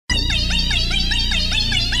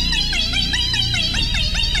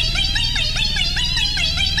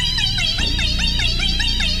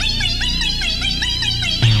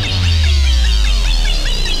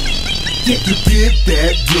get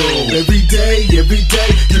that dough. Every day, get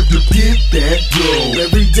that dough.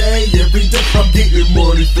 Every day, I'm getting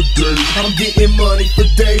money for days. I'm getting money for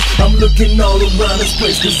days. I'm looking all around this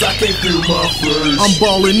place cause I can't feel my face. I'm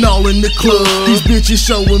ballin' all in the club. These bitches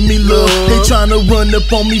showing me love. They tryna run up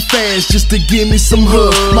on me fast just to give me some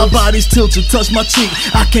hug. My body's tilted, touch my cheek,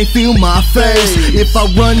 I can't feel my face. If I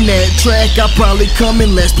run that track, I probably come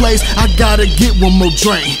in last place. I gotta get one more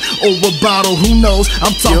drink or a bottle, who knows?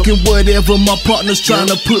 I'm talking whatever my partner's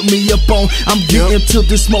tryna put me up on. I'm getting till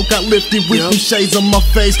the smoke got lifted with them shades on my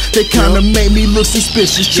face. They kinda made me look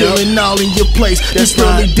suspicious, chillin' all in your place. This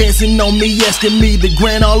girlie dancing on me, asking me to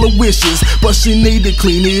grant all her wishes, but she need to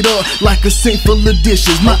clean it up like a sink full of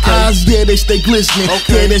dishes. My eyes, yeah, they stay glistening.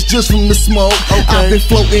 Yeah, that's just from the smoke. I've been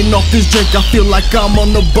floating off this drink, I feel like I'm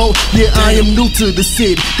on the boat. Yeah, I am new to the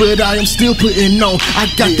city, but I am still putting on. I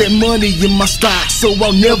got that money in my stock, so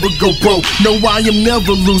I'll never go broke. No, I am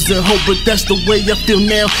never losing hope, but that's the way I feel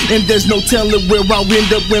now. And there's no telling where I'll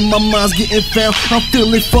end up when my mind's getting found. I'm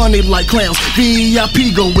feeling funny like clowns,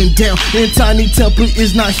 VIP going down, and Tiny Temper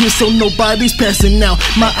is not here, so nobody's passing out.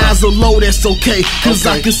 My eyes are low, that's okay, cause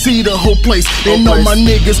I can see the whole place. And all my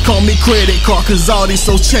niggas call me credit card, cause all these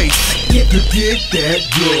so chase. Get that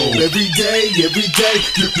dough. Every day, get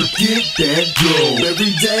that dough.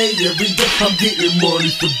 Every day, I'm getting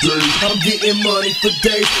money for days. I'm getting money for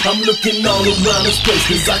days. I'm looking all around this place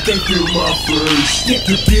cause I can't feel my face. Get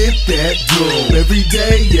that dough. Every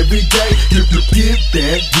day, get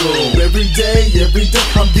that dough. Every day,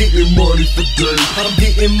 I'm getting money for days. I'm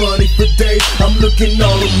getting money for days. I'm looking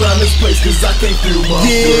all around this place cause I can't feel my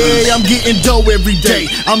face. Yeah, I'm getting dough every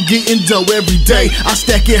day. I'm getting dough every day. I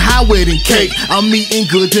stack it high with cake. I'm eating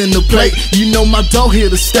good in the plate. You know my dough here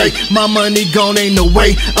to stay. My money gone, ain't no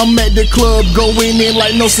way. I'm at the club going in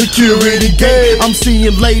like no security gate. I'm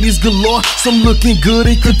seeing ladies galore. Some looking good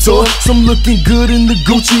in couture, some looking good in the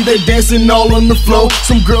Gucci. They dancing all on the floor.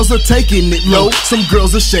 Some girls are taking it low, some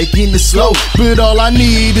girls are shaking it slow. But all I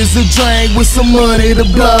need is a drink with some money to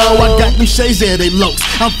blow. I got them shades, yeah, they lows.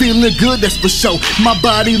 I'm feeling good, that's for sure. My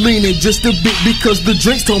body leaning just a bit because the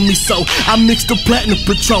drinks told me so. I mixed the platinum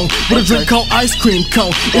Patron with a drink called ice cream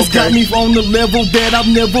cone. It's got me on the level that I've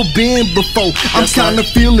never been before. I'm kinda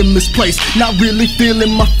feeling misplaced, not really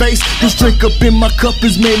feeling my face. This drink up in my cup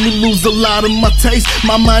has made me lose a lot of my taste.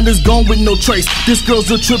 My mind is gone with no trace. This girl's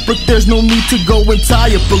a trip, but there's no need to go and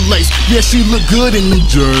tie up a lace. Yeah, she look good in them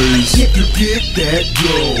J's. Get that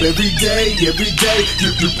dough. Every day, get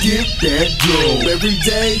that dough. Every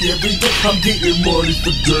day, I'm getting money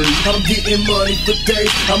for days. I'm getting money for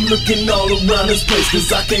days. I'm looking all around this place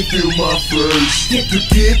cause I can't feel my face. Get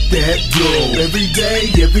that dough. Every day,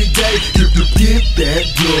 get that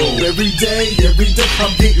dough. Every day,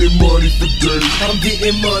 I'm getting money for days. I'm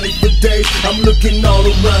getting money for days. I'm looking all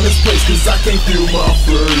around this place cause I can't feel my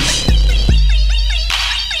face.